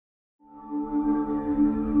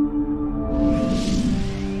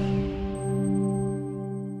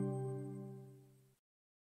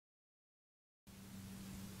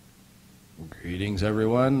Greetings,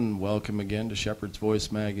 everyone. Welcome again to Shepherd's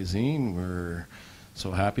Voice magazine. We're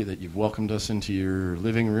so happy that you've welcomed us into your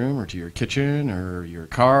living room or to your kitchen or your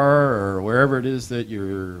car or wherever it is that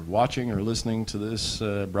you're watching or listening to this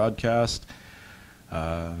broadcast.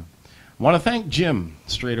 I want to thank Jim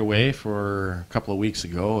straight away for a couple of weeks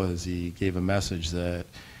ago as he gave a message that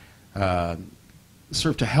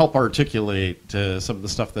served to help articulate some of the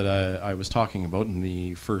stuff that I was talking about in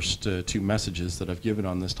the first two messages that I've given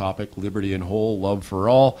on this topic, Liberty and Whole, Love for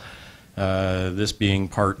All, this being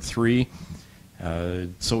part 3.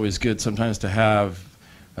 It's always good sometimes to have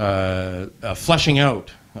a fleshing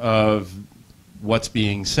out of what's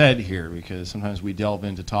being said here, because sometimes we delve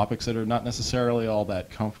into topics that are not necessarily all that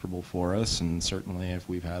comfortable for us, and certainly if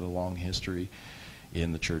we've had a long history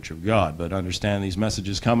in the Church of God. But understand these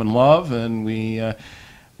messages come in love, and we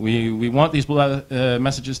want these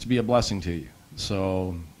messages to be a blessing to you.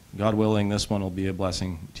 So, God willing, this one will be a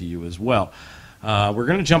blessing to you as well. We're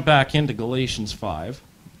going to jump back into Galatians 5.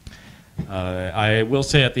 I will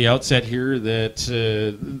say at the outset here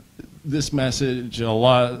that this message,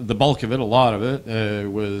 the bulk of it, a lot of it,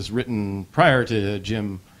 was written prior to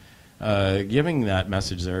Jim giving that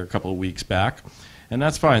message there a couple of weeks back. And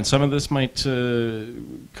that's fine. Some of this might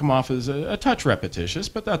come off as a touch repetitious,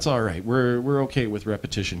 but that's all right. We're okay with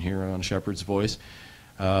repetition here on Shepherd's Voice.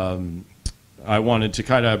 I wanted to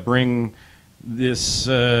kind of bring this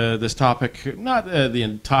topic, not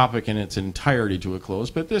the topic in its entirety to a close,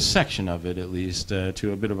 but this section of it at least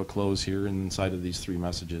to a bit of a close here inside of these 3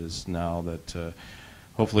 messages now that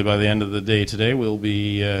hopefully by the end of the day today we'll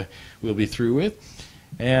be through with.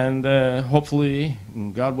 And hopefully,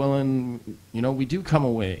 God willing, we do come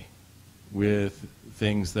away with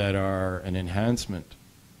things that are an enhancement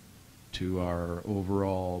to our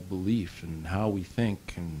overall belief and how we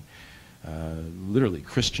think and literally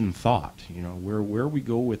Christian thought, where we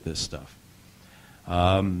go with this stuff.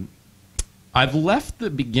 I've left the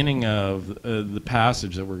beginning of the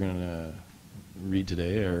passage that we're going to read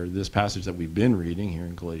today, or this passage that we've been reading here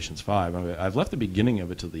in Galatians 5. I've left the beginning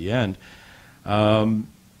of it to the end.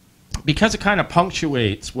 Because it kind of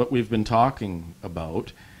punctuates what we've been talking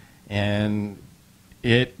about, and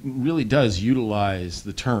it really does utilize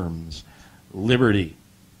the terms liberty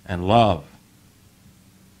and love.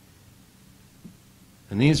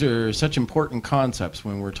 And these are such important concepts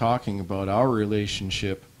when we're talking about our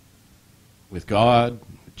relationship with God,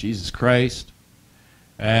 with Jesus Christ,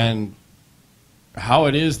 and how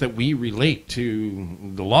it is that we relate to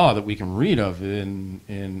the law that we can read of in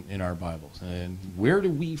our Bibles, and where do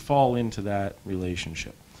we fall into that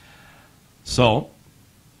relationship. So,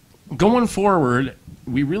 going forward,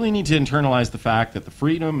 we really need to internalize the fact that the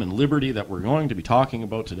freedom and liberty that we're going to be talking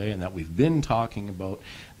about today and that we've been talking about,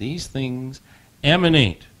 these things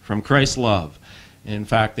emanate from Christ's love. In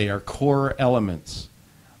fact, they are core elements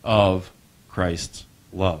of Christ's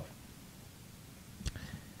love.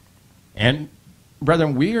 And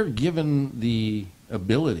brethren, we are given the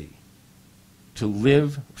ability to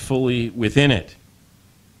live fully within it.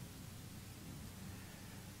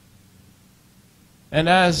 And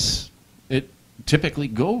as it typically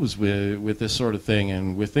goes with this sort of thing,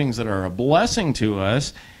 and with things that are a blessing to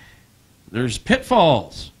us, there's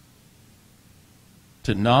pitfalls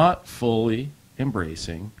to not fully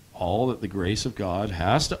embracing all that the grace of God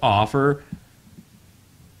has to offer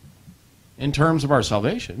in terms of our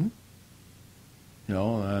salvation.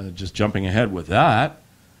 Just jumping ahead with that.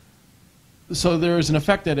 So there is an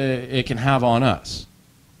effect that it can have on us.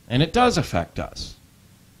 And it does affect us.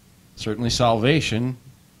 Certainly salvation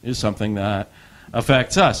is something that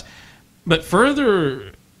affects us. But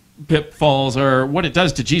further pitfalls are what it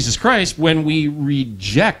does to Jesus Christ when we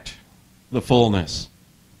reject the fullness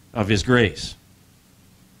of His grace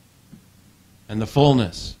and the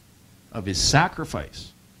fullness of His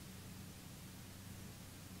sacrifice.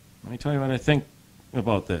 Let me tell you what I think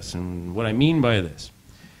about this and what I mean by this.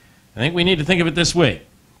 I think we need to think of it this way.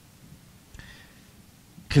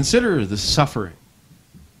 Consider the suffering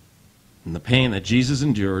and the pain that Jesus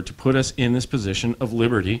endured to put us in this position of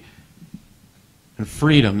liberty and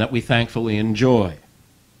freedom that we thankfully enjoy.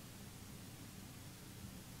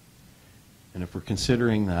 And if we're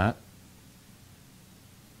considering that,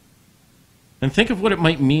 then think of what it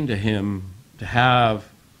might mean to Him to have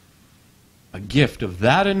a gift of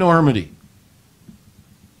that enormity,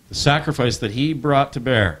 the sacrifice that He brought to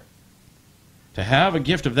bear, to have a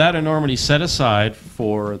gift of that enormity set aside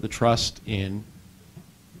for the trust in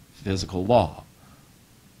physical law,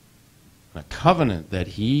 a covenant that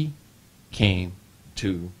He came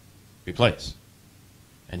to replace.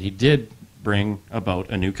 And He did bring about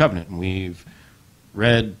a new covenant, and we've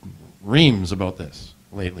read reams about this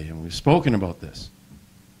lately, and we've spoken about this,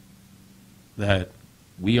 that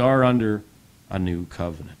we are under a new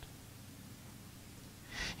covenant.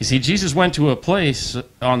 You see, Jesus went to a place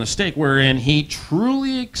on the stake wherein he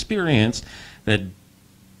truly experienced the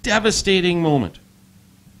devastating moment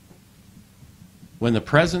when the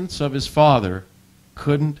presence of his Father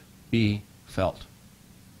couldn't be felt.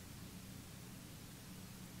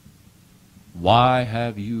 Why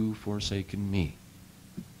have you forsaken me?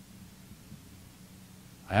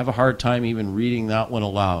 I have a hard time even reading that one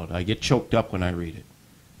aloud. I get choked up when I read it,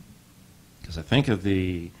 because I think of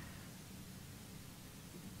the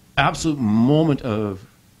absolute moment of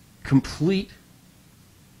complete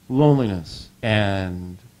loneliness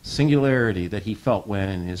and singularity that he felt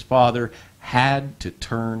when his Father had to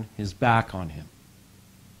turn his back on him.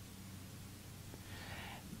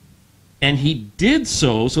 And he did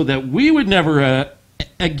so that we would never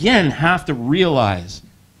again have to realize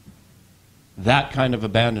that kind of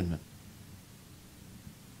abandonment.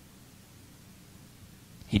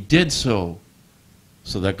 He did so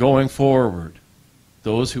that going forward,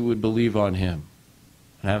 those who would believe on him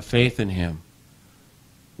and have faith in him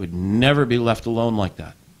would never be left alone like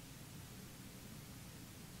that.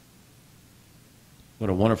 What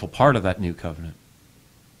a wonderful part of that new covenant.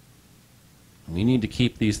 We need to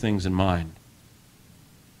keep these things in mind.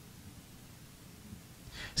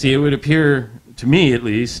 See, it would appear, to me at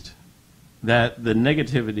least, that the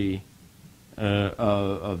negativity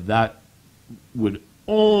of that would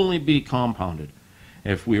only be compounded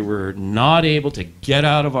if we were not able to get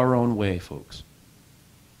out of our own way, folks,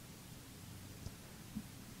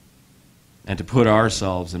 and to put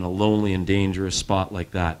ourselves in a lonely and dangerous spot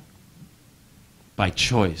like that by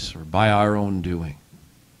choice or by our own doing,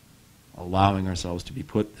 allowing ourselves to be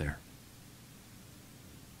put there.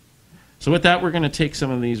 So with that, we're going to take some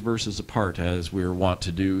of these verses apart, as we're wont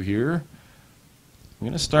to do here. I'm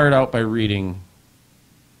going to start out by reading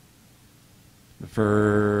the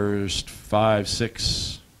first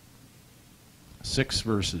 6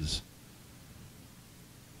 verses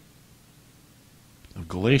of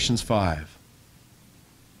Galatians 5.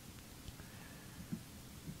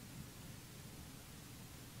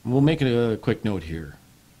 We'll make a quick note here.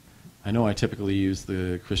 I know I typically use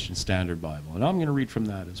the Christian Standard Bible, and I'm going to read from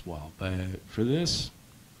that as well. But for this,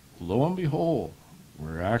 lo and behold,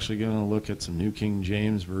 we're actually going to look at some New King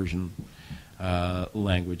James Version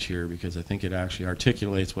language here, because I think it actually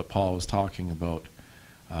articulates what Paul was talking about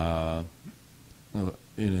in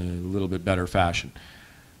a little bit better fashion.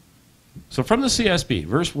 So from the CSB,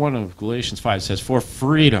 verse 1 of Galatians 5 says, For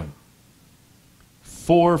freedom,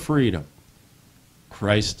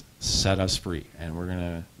 Christ set us free. And we're going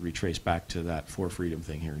to retrace back to that for freedom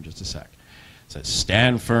thing here in just a sec. It says,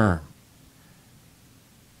 stand firm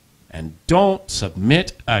and don't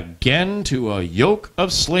submit again to a yoke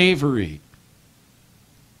of slavery.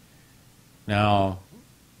 Now,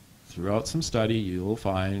 throughout some study, you'll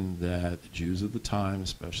find that the Jews of the time,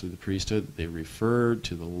 especially the priesthood, they referred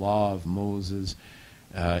to the law of Moses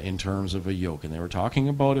in terms of a yoke, and they were talking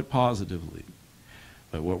about it positively.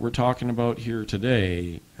 But what we're talking about here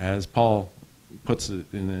today, as Paul puts it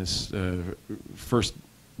in this first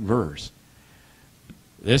verse,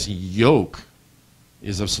 this yoke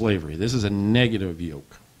is of slavery. This is a negative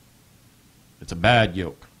yoke. It's a bad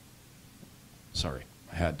yoke. Sorry,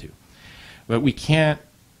 I had to. But we can't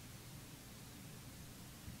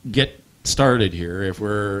get started here if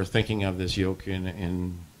we're thinking of this yoke in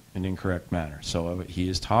an incorrect manner. So he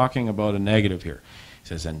is talking about a negative here. He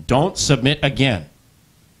says, and don't submit again.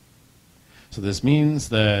 So this means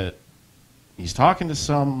that he's talking to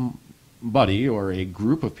somebody or a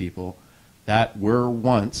group of people that were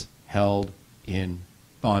once held in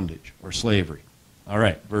bondage or slavery. All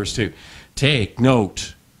right, verse 2. Take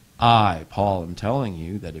note, I, Paul, am telling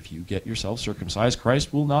you that if you get yourself circumcised,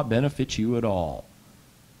 Christ will not benefit you at all.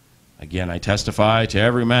 Again, I testify to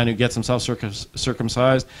every man who gets himself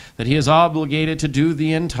circumcised that he is obligated to do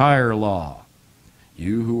the entire law.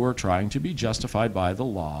 You who are trying to be justified by the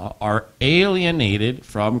law are alienated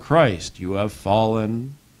from Christ. You have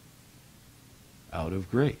fallen out of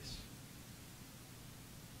grace.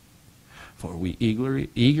 For we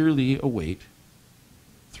eagerly await,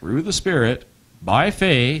 through the Spirit, by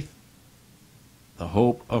faith, the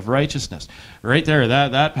hope of righteousness. Right there,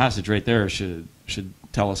 that passage right there should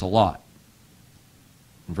tell us a lot.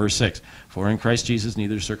 In verse 6, for in Christ Jesus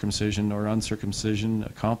neither circumcision nor uncircumcision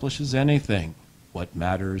accomplishes anything. What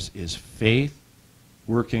matters is faith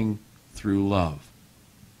working through love.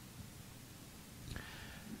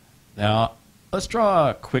 Now, let's draw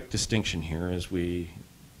a quick distinction here as we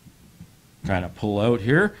kind of pull out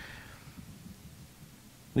here.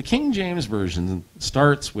 The King James Version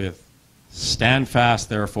starts with, "Stand fast,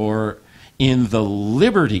 therefore, in the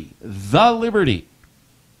liberty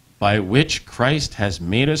by which Christ has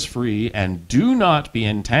made us free, and do not be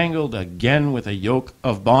entangled again with a yoke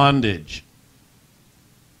of bondage."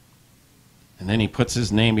 And then he puts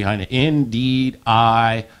his name behind it. "Indeed,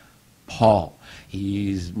 I, Paul."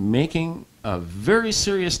 He's making a very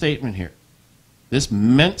serious statement here. This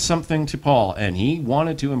meant something to Paul, and he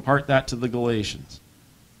wanted to impart that to the Galatians.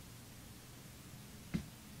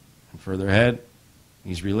 And further ahead,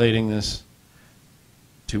 he's relating this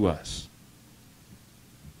to us.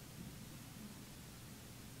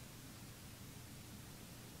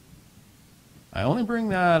 I only bring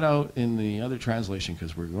that out in the other translation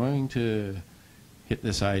because we're going to hit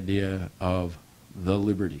this idea of the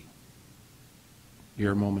liberty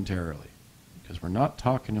here momentarily, because we're not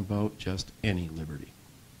talking about just any liberty.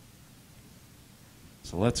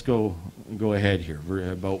 So let's go ahead here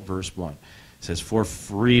about verse 1. It says, "For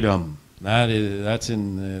freedom." That's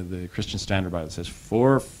in the Christian Standard Bible. It says,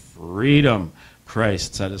 "For freedom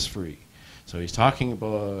Christ set us free." So he's talking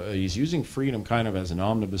about, he's using freedom kind of as an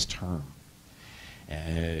omnibus term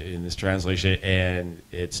in this translation, and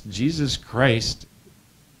it's Jesus Christ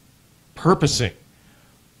purposing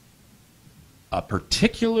a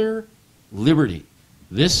particular liberty,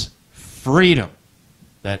 this freedom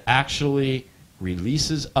that actually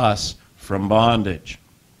releases us from bondage.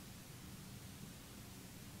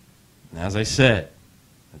 And as I said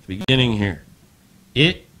at the beginning here,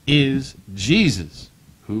 it is Jesus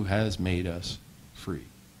who has made us free.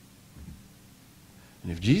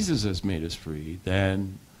 And if Jesus has made us free,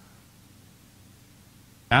 then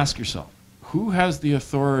ask yourself, who has the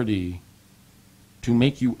authority to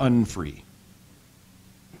make you unfree?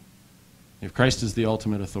 If Christ is the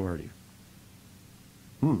ultimate authority.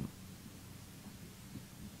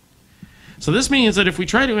 So this means that if we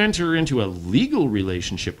try to enter into a legal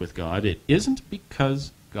relationship with God, it isn't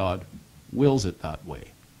because God wills it that way.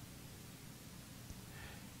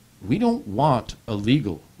 We don't want a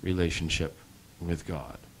legal relationship with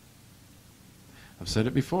God. I've said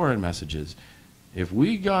it before in messages. If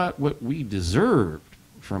we got what we deserved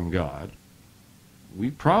from God, we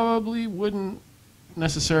probably wouldn't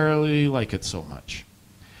necessarily like it so much.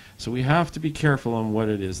 So we have to be careful on what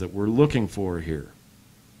it is that we're looking for here.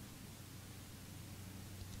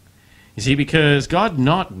 You see, because God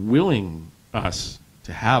not willing us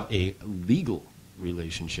to have a legal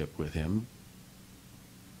relationship with him,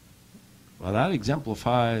 well, that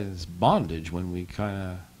exemplifies bondage when we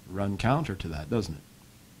kind of run counter to that, doesn't it?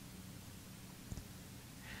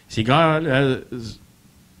 See, God, as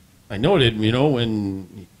I noted,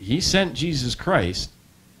 when he sent Jesus Christ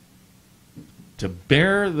to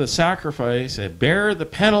bear the sacrifice, bear the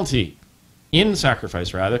penalty in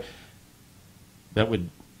sacrifice, rather, that would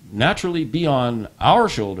naturally be on our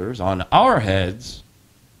shoulders, on our heads,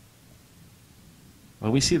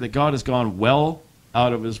 well, we see that God has gone well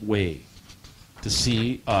out of his way to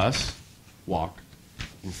see us walk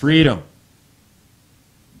in freedom.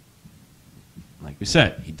 Like we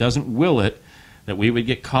said, he doesn't will it that we would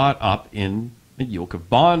get caught up in a yoke of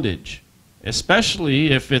bondage,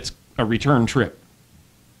 especially if it's a return trip.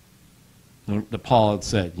 The Paul had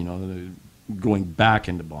said, going back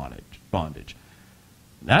into bondage.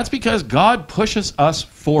 That's because God pushes us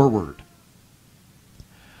forward.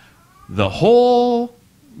 The whole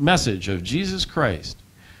message of Jesus Christ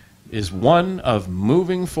is one of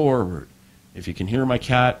moving forward. If you can hear my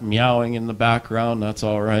cat meowing in the background, that's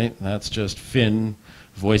all right. That's just Finn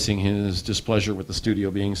voicing his displeasure with the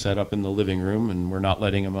studio being set up in the living room, and we're not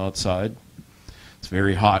letting him outside. It's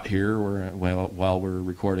very hot here while we're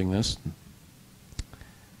recording this.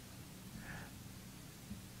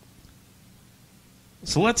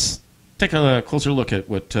 So let's take a closer look at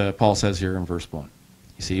what Paul says here in verse 1.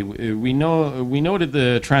 You see, we noted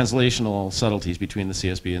the translational subtleties between the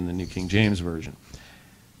CSB and the New King James Version.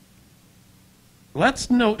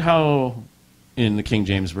 Let's note how in the King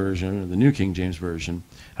James Version, or the New King James Version,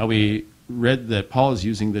 how we read that Paul is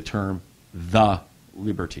using the term the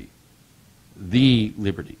liberty. The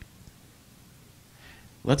liberty.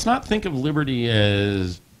 Let's not think of liberty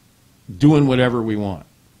as doing whatever we want.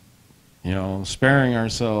 Sparing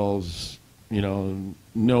ourselves,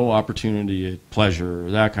 no opportunity at pleasure,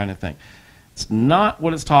 or that kind of thing. It's not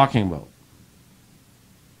what it's talking about.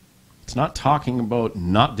 It's not talking about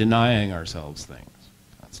not denying ourselves things.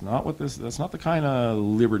 That's not the kind of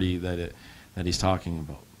liberty that he's talking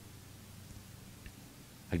about.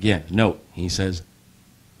 Again, note, he says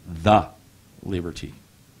the liberty.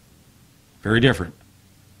 Very different.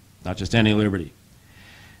 Not just any liberty.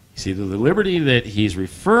 See, the liberty that he's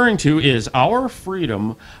referring to is our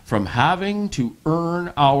freedom from having to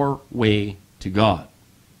earn our way to God.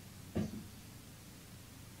 And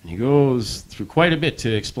he goes through quite a bit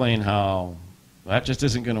to explain how that just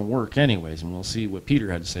isn't going to work anyways, and we'll see what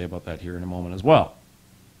Peter had to say about that here in a moment as well.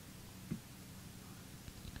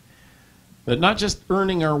 But not just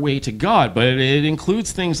earning our way to God, but it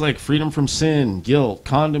includes things like freedom from sin, guilt,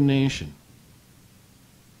 condemnation.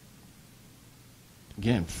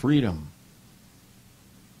 Again, freedom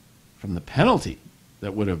from the penalty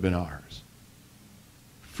that would have been ours.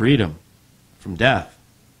 Freedom from death.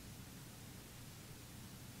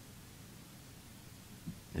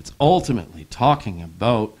 It's ultimately talking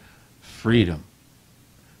about freedom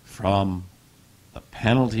from the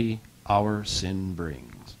penalty our sin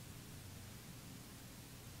brings.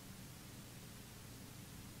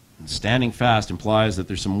 And standing fast implies that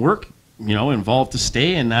there's some work, involved to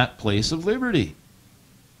stay in that place of liberty.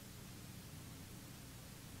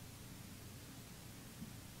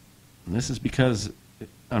 And this is because,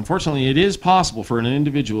 unfortunately, it is possible for an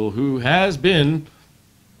individual who has been,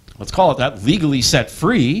 let's call it that, legally set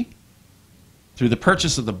free through the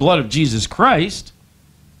purchase of the blood of Jesus Christ,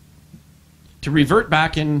 to revert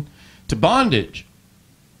back into bondage.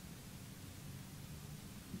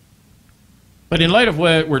 But in light of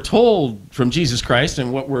what we're told from Jesus Christ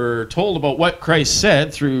and what we're told about what Christ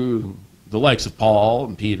said through the likes of Paul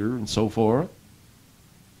and Peter and so forth,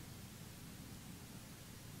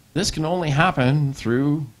 this can only happen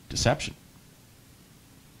through deception.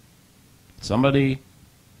 Somebody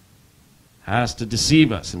has to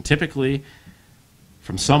deceive us, and typically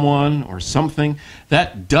from someone or something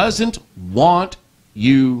that doesn't want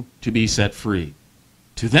you to be set free.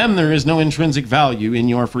 To them, there is no intrinsic value in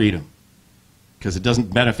your freedom because it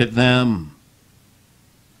doesn't benefit them.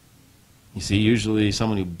 You see, usually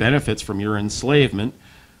someone who benefits from your enslavement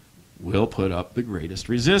will put up the greatest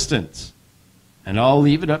resistance. And I'll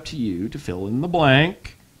leave it up to you to fill in the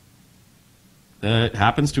blank that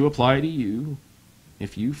happens to apply to you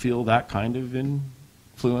if you feel that kind of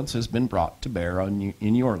influence has been brought to bear on you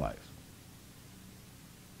in your life.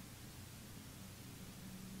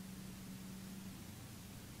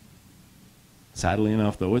 Sadly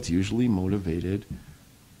enough, though, it's usually motivated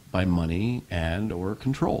by money and or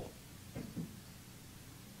control.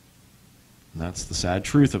 And that's the sad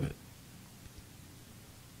truth of it.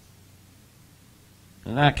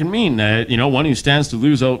 And that can mean that, one who stands to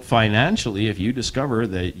lose out financially, if you discover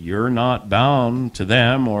that you're not bound to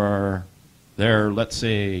them or their, let's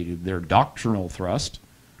say, their doctrinal thrust,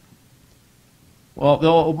 well,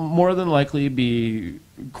 they'll more than likely be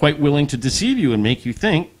quite willing to deceive you and make you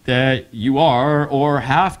think that you are or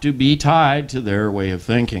have to be tied to their way of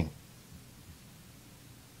thinking.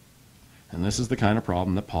 And this is the kind of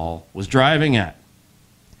problem that Paul was driving at.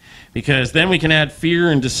 Because then we can add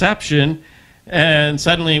fear and deception, and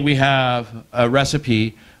suddenly we have a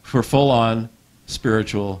recipe for full-on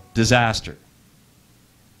spiritual disaster.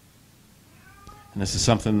 And this is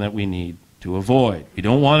something that we need to avoid. We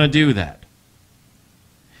don't want to do that.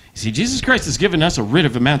 You see, Jesus Christ has given us a writ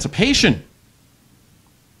of emancipation.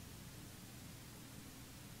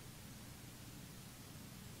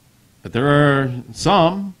 But there are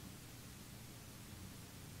some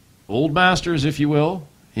old masters, if you will,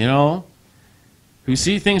 who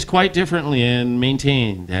see things quite differently and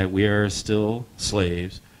maintain that we are still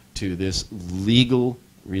slaves to this legal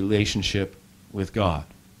relationship with God,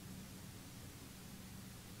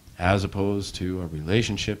 as opposed to a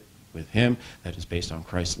relationship with Him that is based on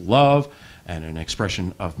Christ's love and an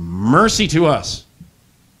expression of mercy to us,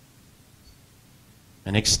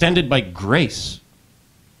 and extended by grace.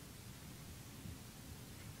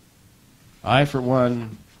 I, for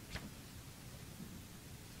one,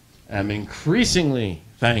 am increasingly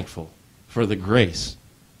thankful for the grace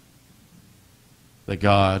that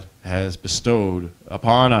God has bestowed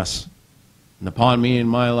upon us and upon me in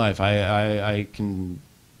my life. I can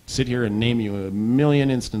sit here and name you a million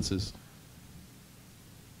instances.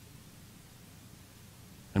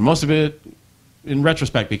 And most of it in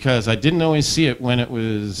retrospect, because I didn't always see it when it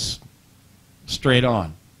was straight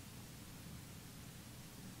on.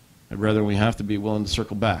 I'd rather we have to be willing to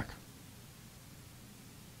circle back.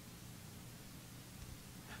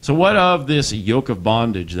 So what of this yoke of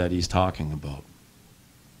bondage that he's talking about?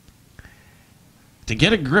 To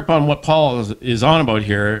get a grip on what Paul is on about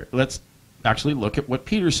here, let's actually look at what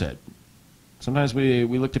Peter said. Sometimes we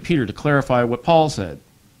look to Peter to clarify what Paul said.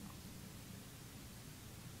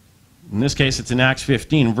 In this case, it's in Acts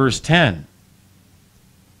 15, verse 10.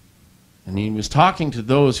 And he was talking to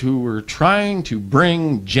those who were trying to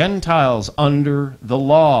bring Gentiles under the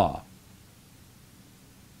law.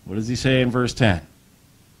 What does he say in verse 10?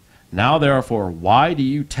 Now therefore, why do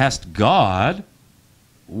you test God?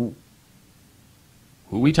 Ooh.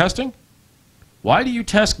 Who are we testing? Why do you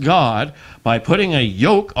test God by putting a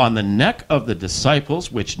yoke on the neck of the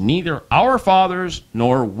disciples which neither our fathers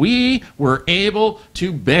nor we were able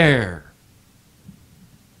to bear?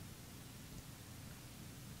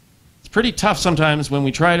 It's pretty tough sometimes when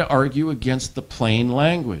we try to argue against the plain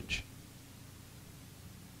language.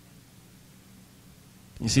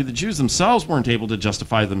 You see, the Jews themselves weren't able to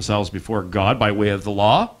justify themselves before God by way of the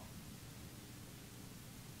law.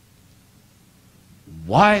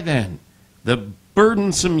 Why then the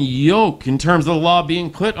burdensome yoke in terms of the law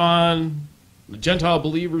being put on the Gentile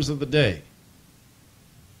believers of the day?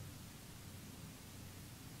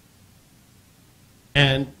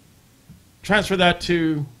 And transfer that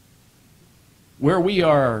to where we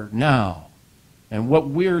are now and what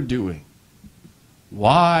we're doing.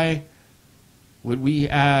 Why would we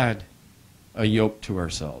add a yoke to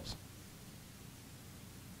ourselves?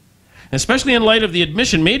 Especially in light of the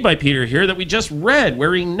admission made by Peter here that we just read,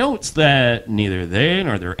 where he notes that neither they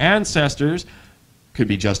nor their ancestors could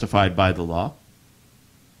be justified by the law.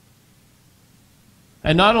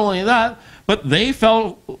 And not only that, but they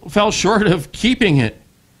fell short of keeping it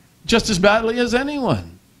just as badly as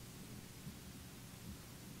anyone.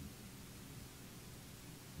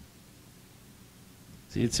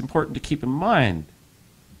 See, it's important to keep in mind,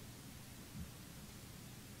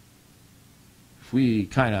 if we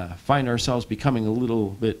kind of find ourselves becoming a little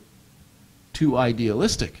bit too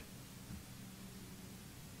idealistic,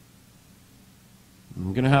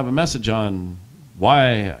 I'm going to have a message on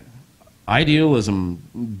why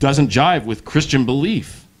idealism doesn't jive with Christian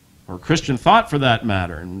belief, or Christian thought for that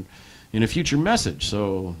matter, and in a future message.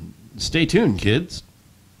 So stay tuned, kids.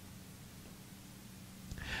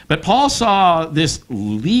 But Paul saw this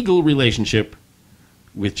legal relationship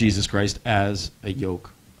with Jesus Christ as a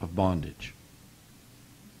yoke of bondage.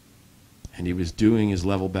 And he was doing his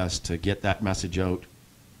level best to get that message out.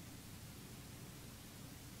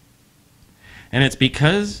 And it's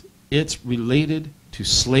because it's related to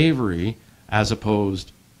slavery as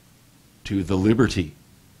opposed to the liberty.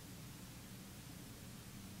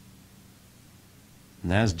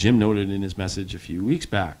 And as Jim noted in his message a few weeks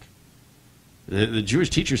back, the Jewish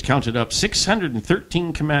teachers counted up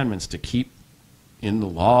 613 commandments to keep in the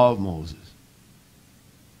law of Moses.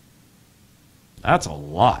 That's a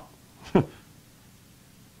lot.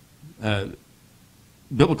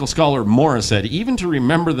 Biblical scholar Morris said, even to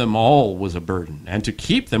remember them all was a burden, and to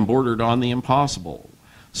keep them bordered on the impossible.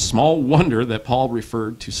 Small wonder that Paul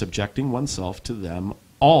referred to subjecting oneself to them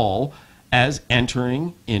all as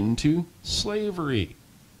entering into slavery.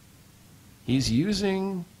 He's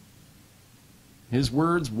using his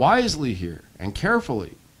words wisely here and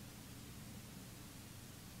carefully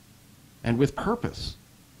and with purpose.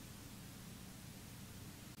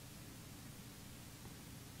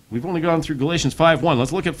 We've only gone through Galatians 5:1.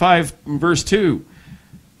 Let's look at 5 verse 2.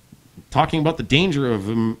 Talking about the danger of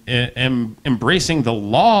embracing the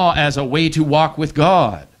law as a way to walk with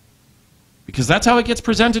God. Because that's how it gets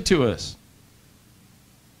presented to us.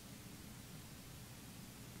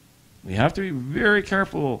 We have to be very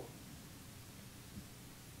careful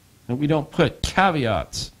that we don't put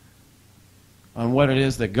caveats on what it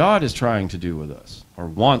is that God is trying to do with us or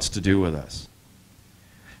wants to do with us.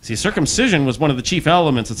 See, circumcision was one of the chief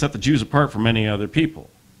elements that set the Jews apart from many other people.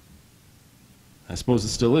 I suppose it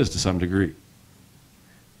still is to some degree.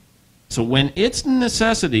 So when its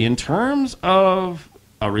necessity in terms of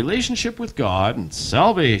a relationship with God and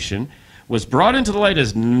salvation was brought into the light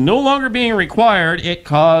as no longer being required, it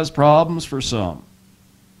caused problems for some.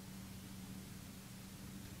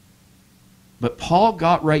 But Paul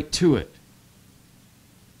got right to it.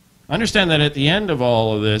 Understand that at the end of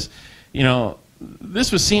all of this,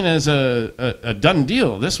 this was seen as a done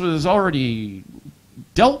deal. This was already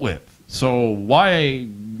dealt with. So why,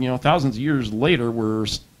 thousands of years later, we're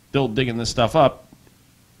still digging this stuff up?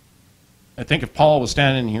 I think if Paul was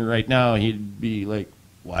standing here right now, he'd be like,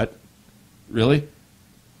 what? Really?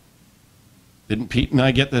 Didn't Pete and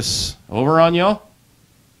I get this over on y'all?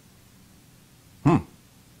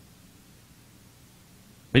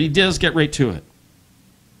 But he does get right to it.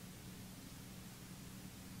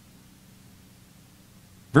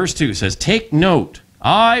 Verse 2 says, take note,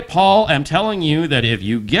 I, Paul, am telling you that if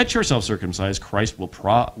you get yourself circumcised, Christ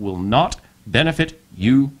will not benefit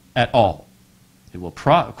you at all.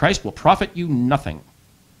 Christ will profit you nothing.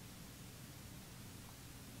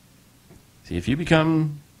 See, if you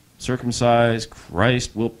become circumcised,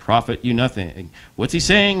 Christ will profit you nothing. What's he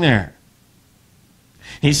saying there?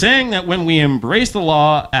 He's saying that when we embrace the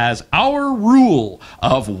law as our rule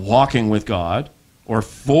of walking with God, or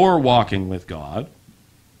for walking with God,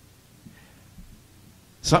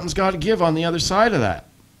 something's got to give on the other side of that.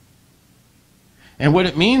 And what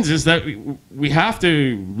it means is that we have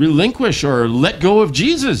to relinquish or let go of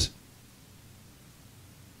Jesus.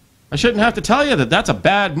 I shouldn't have to tell you that that's a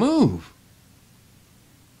bad move.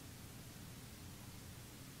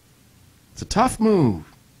 It's a tough move.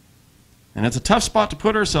 And it's a tough spot to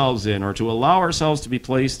put ourselves in or to allow ourselves to be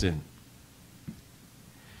placed in.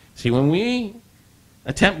 See, when we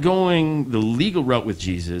attempt going the legal route with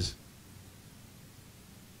Jesus,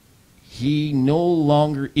 he no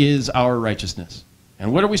longer is our righteousness.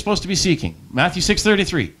 And what are we supposed to be seeking? Matthew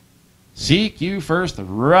 6:33. Seek you first the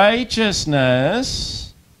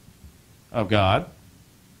righteousness of God,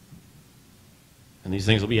 and these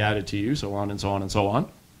things will be added to you, so on and so on and so on.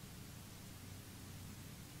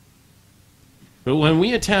 But when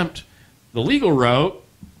we attempt the legal route,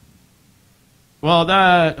 well,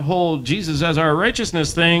 that whole Jesus as our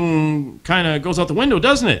righteousness thing kind of goes out the window,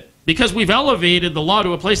 doesn't it? Because we've elevated the law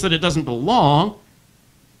to a place that it doesn't belong.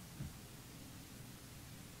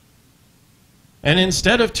 And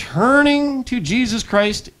instead of turning to Jesus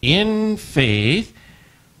Christ in faith,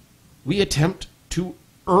 we attempt to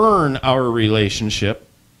earn our relationship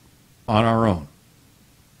on our own.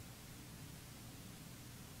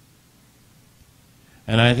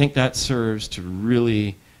 And I think that serves to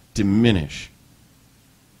really diminish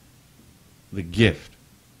the gift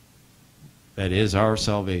that is our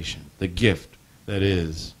salvation, the gift that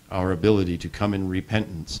is our ability to come in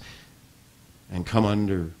repentance and come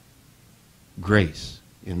under grace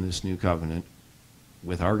in this new covenant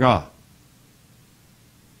with our God.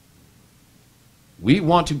 We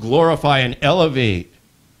want to glorify and elevate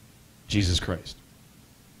Jesus Christ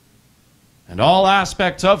and all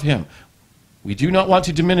aspects of him. We do not want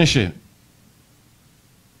to diminish it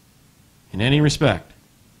in any respect,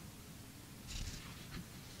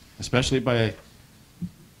 especially by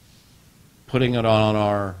putting it on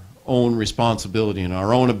our own responsibility and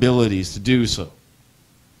our own abilities to do so.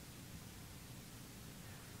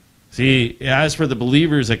 See, as for the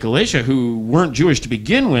believers at Galatia who weren't Jewish to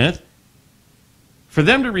begin with, for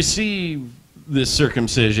them to receive this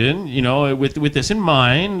circumcision, with this in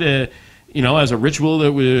mind, as a ritual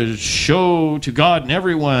that would show to God and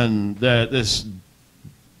everyone that this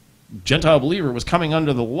Gentile believer was coming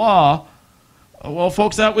under the law, well,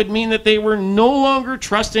 folks, that would mean that they were no longer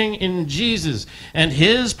trusting in Jesus and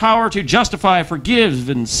his power to justify, forgive,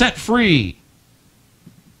 and set free.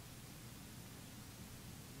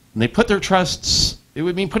 And they put their trusts, it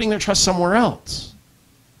would mean putting their trust somewhere else.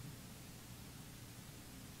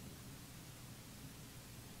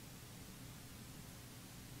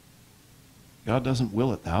 God doesn't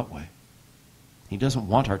will it that way. He doesn't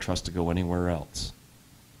want our trust to go anywhere else.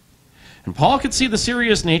 And Paul could see the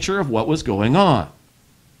serious nature of what was going on.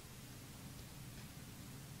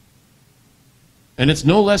 And it's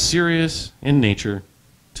no less serious in nature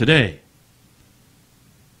today.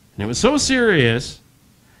 And it was so serious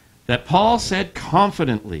that Paul said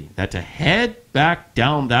confidently that to head back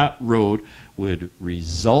down that road would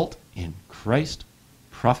result in Christ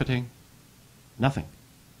profiting nothing.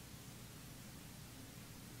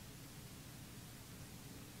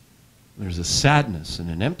 There's a sadness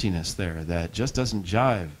and an emptiness there that just doesn't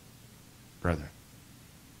jive, brethren,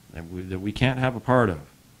 that we can't have a part of.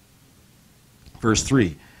 Verse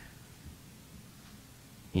 3.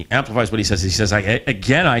 He amplifies what he says. He says,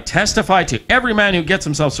 again, I testify to every man who gets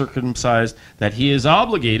himself circumcised that he is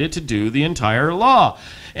obligated to do the entire law.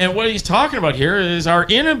 And what he's talking about here is our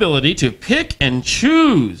inability to pick and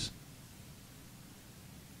choose.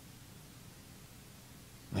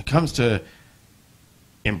 When it comes to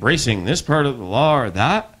embracing this part of the law or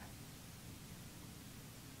that.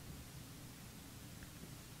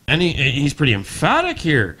 And he's pretty emphatic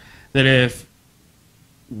here that if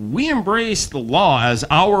we embrace the law as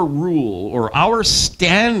our rule or our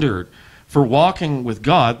standard for walking with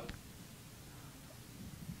God,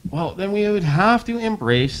 well, then we would have to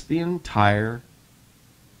embrace the entire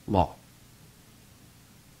law.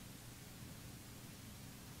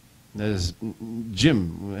 As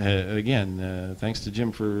Jim, again, thanks to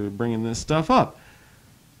Jim for bringing this stuff up.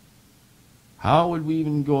 How would we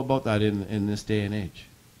even go about that in this day and age?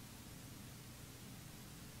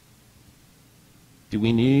 Do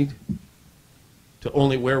we need to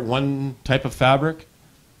only wear one type of fabric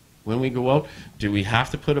when we go out? Do we have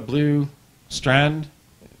to put a blue strand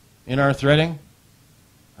in our threading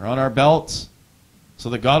or on our belts so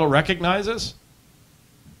that God will recognize us?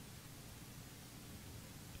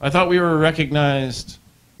 I thought we were recognized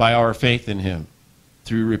by our faith in him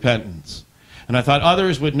through repentance. And I thought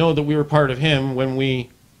others would know that we were part of him when we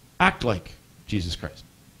act like Jesus Christ.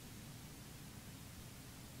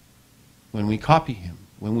 When we copy him,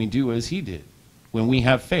 when we do as he did, when we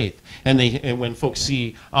have faith. And when folks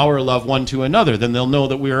see our love one to another, then they'll know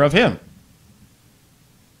that we are of him.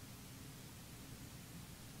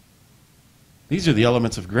 These are the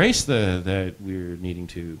elements of grace that we're needing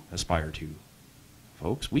to aspire to,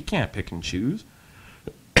 folks. We can't pick and choose.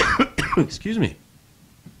 Excuse me.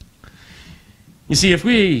 You see, if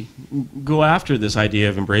we go after this idea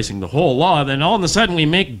of embracing the whole law, then all of a sudden we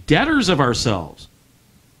make debtors of ourselves.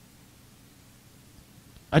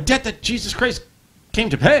 A debt that Jesus Christ came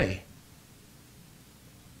to pay.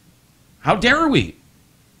 How dare we?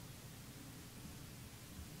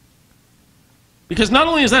 Because not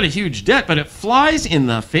only is that a huge debt, but it flies in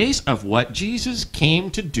the face of what Jesus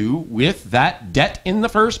came to do with that debt in the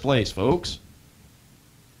first place, folks.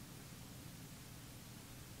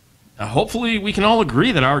 Hopefully we can all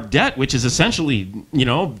agree that our debt, which is essentially,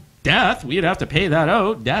 death, we'd have to pay that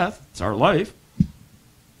out. Death, it's our life.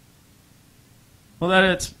 Well,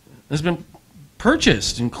 that it's been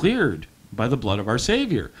purchased and cleared by the blood of our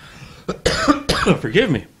Savior. Forgive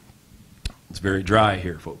me. It's very dry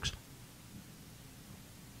here, folks.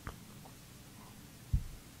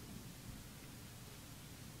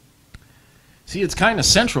 See, it's kind of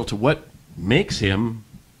central to what makes him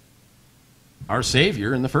our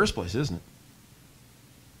Savior in the first place, isn't it?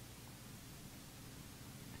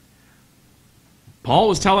 Paul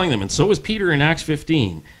was telling them, and so was Peter in Acts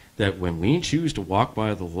 15, that when we choose to walk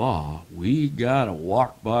by the law, we got to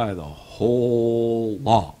walk by the whole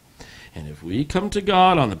law. And if we come to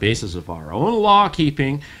God on the basis of our own law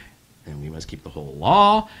keeping, then we must keep the whole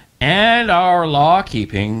law, and our law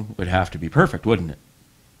keeping would have to be perfect, wouldn't it?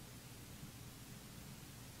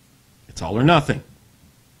 It's all or nothing.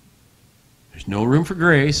 There's no room for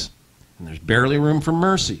grace, and there's barely room for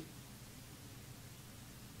mercy.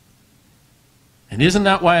 And isn't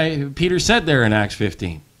that why Peter said there in Acts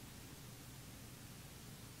 15?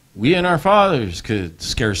 We and our fathers could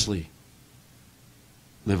scarcely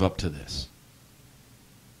live up to this.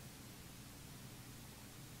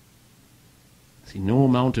 See, no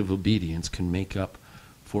amount of obedience can make up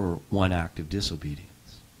for one act of disobedience.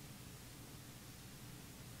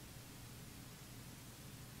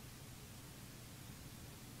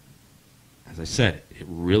 As I said, it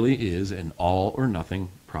really is an all or nothing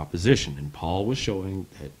proposition. And Paul was showing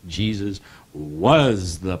that Jesus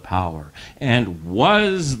was the power and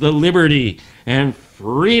was the liberty and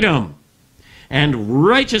freedom and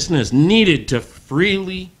righteousness needed to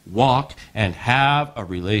freely walk and have a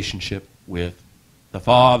relationship with the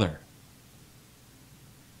Father.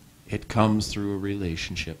 It comes through a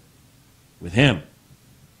relationship with him.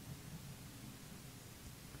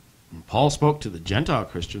 And Paul spoke to the Gentile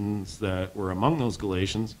Christians that were among those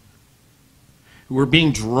Galatians who were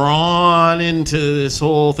being drawn into this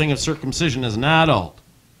whole thing of circumcision as an adult.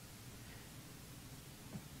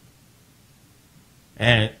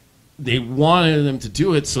 And they wanted them to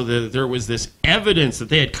do it so that there was this evidence that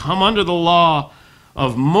they had come under the law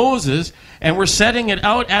of Moses and were setting it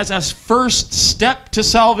out as a first step to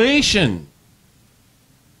salvation.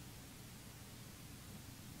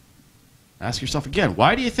 Ask yourself again,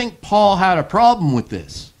 why do you think Paul had a problem with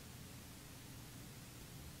this?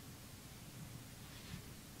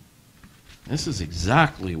 This is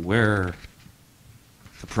exactly where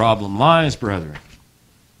the problem lies, brethren.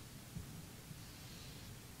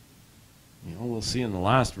 We'll see in the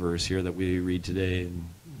last verse here that we read today in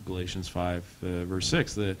Galatians 5, verse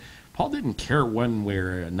 6, that Paul didn't care one way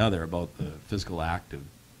or another about the physical act of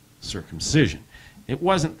circumcision. It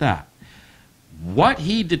wasn't that. What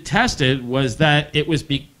he detested was that it was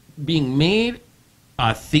being made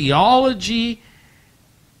a theology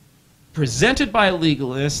presented by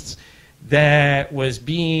legalists that was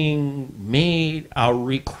being made a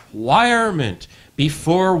requirement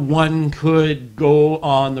before one could go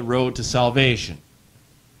on the road to salvation.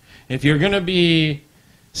 If you're going to be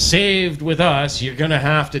saved with us, you're going to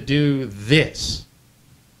have to do this.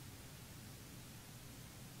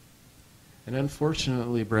 And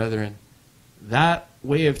unfortunately, brethren, that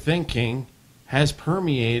way of thinking has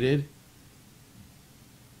permeated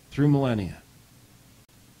through millennia.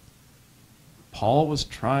 Paul was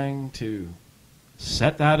trying to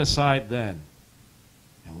set that aside then,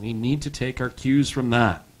 and we need to take our cues from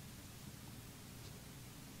that.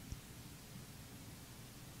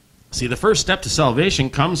 See, the first step to salvation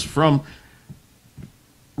comes from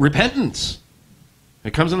repentance.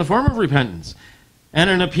 It comes in the form of repentance and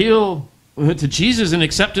an appeal to Jesus and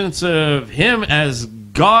acceptance of him as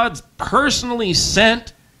God's personally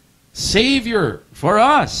sent Savior for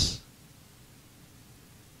us.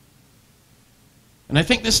 And I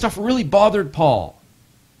think this stuff really bothered Paul.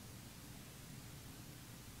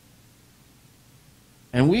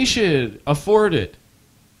 And we should afford it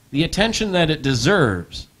the attention that it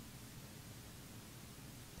deserves.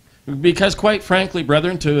 Because quite frankly,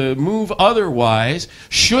 brethren, to move otherwise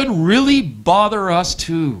should really bother us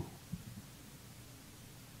too.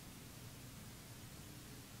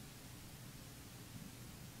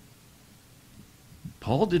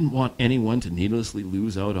 Paul didn't want anyone to needlessly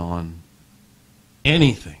lose out on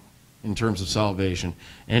anything in terms of salvation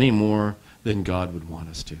any more than God would want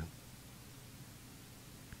us to.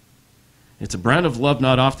 It's a brand of love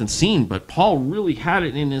not often seen, but Paul really had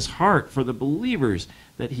it in his heart for the believers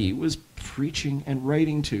that he was preaching and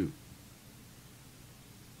writing to.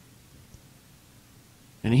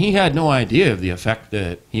 And he had no idea of the effect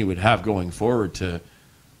that he would have going forward to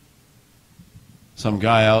some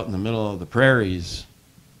guy out in the middle of the prairies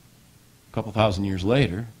a couple thousand years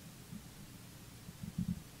later.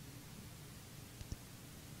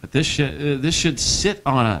 But this should sit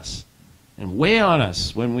on us and weigh on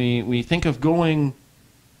us when we think of going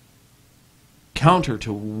counter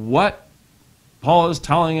to what Paul is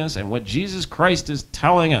telling us and what Jesus Christ is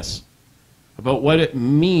telling us about what it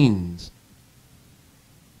means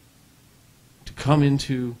to come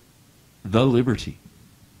into the liberty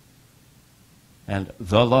and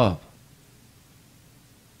the love.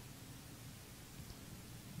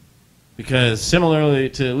 Because similarly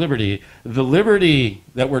to liberty, the liberty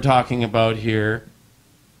that we're talking about here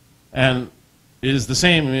and is the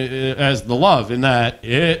same as the love in that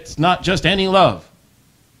it's not just any love.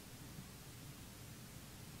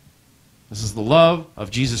 This is the love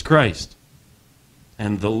of Jesus Christ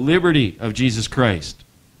and the liberty of Jesus Christ.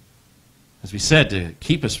 As we said, to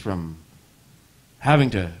keep us from having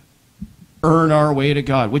to earn our way to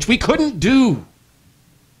God, which we couldn't do.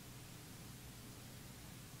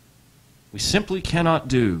 We simply cannot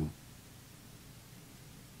do.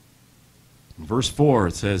 In verse 4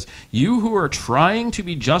 it says, "You who are trying to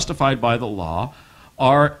be justified by the law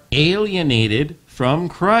are alienated from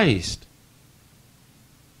Christ,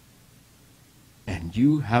 and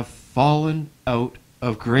you have fallen out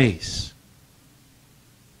of grace."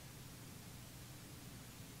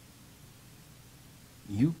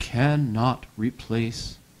 You cannot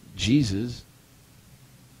replace Jesus.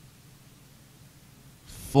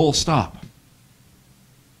 Full stop.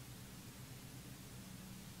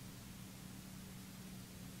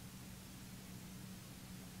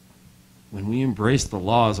 When we embrace the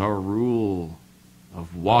law as our rule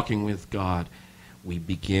of walking with God, we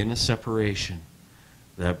begin a separation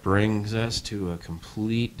that brings us to a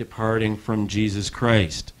complete departing from Jesus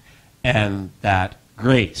Christ and that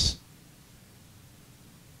grace.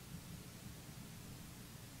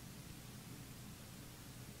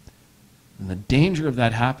 And the danger of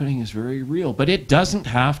that happening is very real, but it doesn't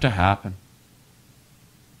have to happen.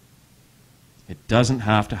 It doesn't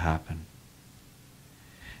have to happen.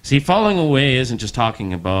 See, falling away isn't just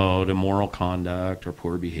talking about immoral conduct or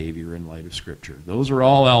poor behavior in light of Scripture. Those are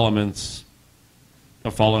all elements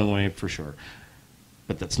of falling away for sure.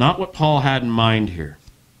 But that's not what Paul had in mind here.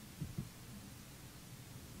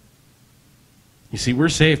 You see, we're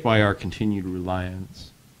saved by our continued reliance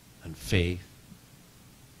and faith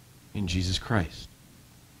in Jesus Christ.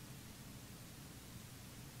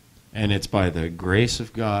 And it's by the grace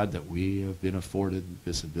of God that we have been afforded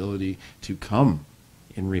this ability to come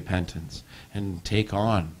in repentance and take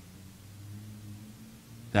on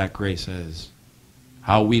that grace as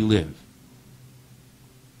how we live.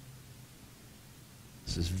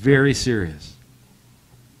 This is very serious.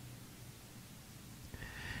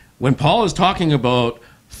 When Paul is talking about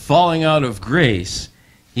falling out of grace,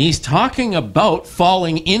 he's talking about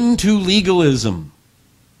falling into legalism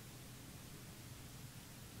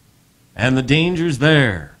and the dangers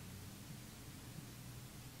there.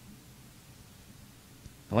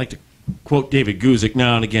 I like to quote David Guzik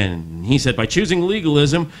now and again. He said, "By choosing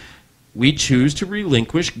legalism, we choose to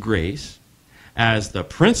relinquish grace as the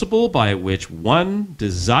principle by which one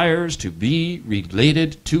desires to be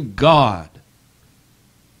related to God."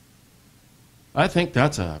 I think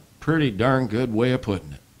that's a pretty darn good way of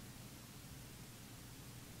putting it.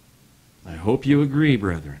 I hope you agree,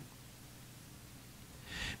 brethren.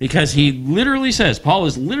 Because he literally says, Paul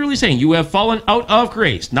is literally saying, you have fallen out of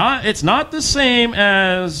grace. It's not the same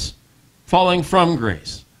as falling from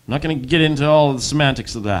grace. I'm not going to get into all the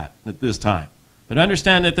semantics of that at this time. But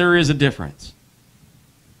understand that there is a difference.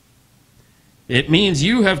 It means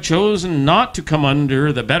you have chosen not to come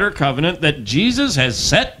under the better covenant that Jesus has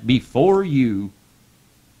set before you.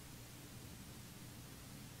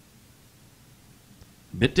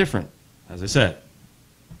 A bit different, as I said,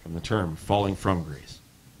 from the term falling from grace.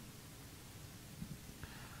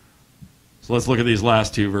 So let's look at these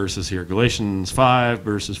last two verses here. Galatians 5,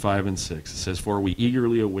 verses 5 and 6. It says, "For we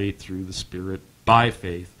eagerly await through the Spirit, by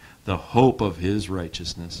faith, the hope of his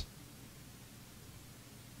righteousness."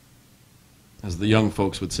 As the young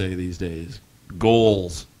folks would say these days,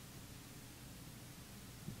 goals.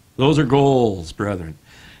 Those are goals, brethren.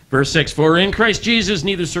 Verse 6, "For in Christ Jesus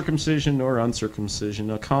neither circumcision nor uncircumcision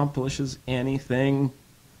accomplishes anything.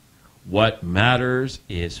 What matters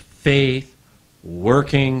is faith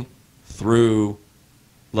working through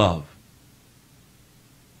love."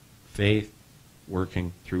 Faith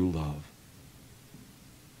working through love.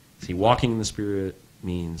 See, walking in the Spirit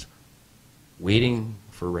means waiting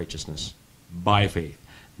for righteousness by faith,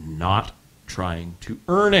 not trying to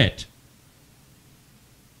earn it.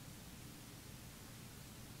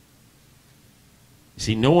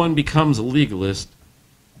 See, no one becomes a legalist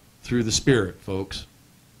through the Spirit, folks.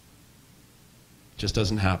 It just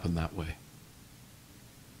doesn't happen that way.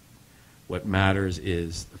 What matters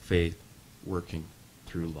is the faith working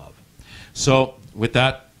through love. So, with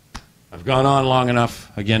that, I've gone on long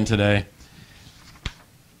enough again today.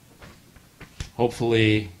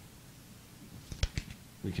 Hopefully,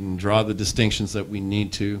 we can draw the distinctions that we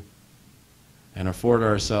need to and afford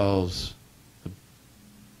ourselves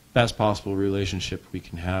best possible relationship we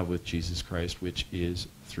can have with Jesus Christ, which is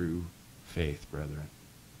through faith, brethren.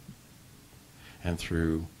 And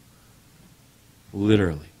through,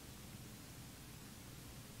 literally,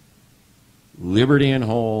 liberty in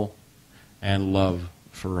whole and love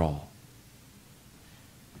for all.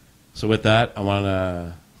 So with that, I want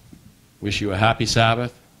to wish you a happy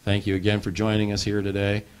Sabbath. Thank you again for joining us here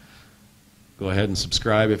today. Go ahead and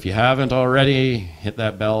subscribe if you haven't already. Hit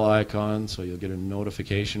that bell icon so you'll get a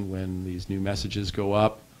notification when these new messages go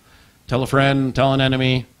up. Tell a friend, tell an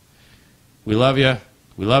enemy. We love you.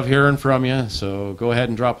 We love hearing from you, so go ahead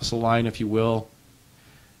and drop us a line if you will.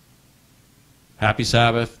 Happy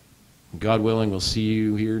Sabbath. God willing, we'll see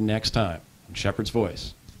you here next time on Shepherd's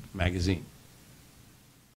Voice Magazine.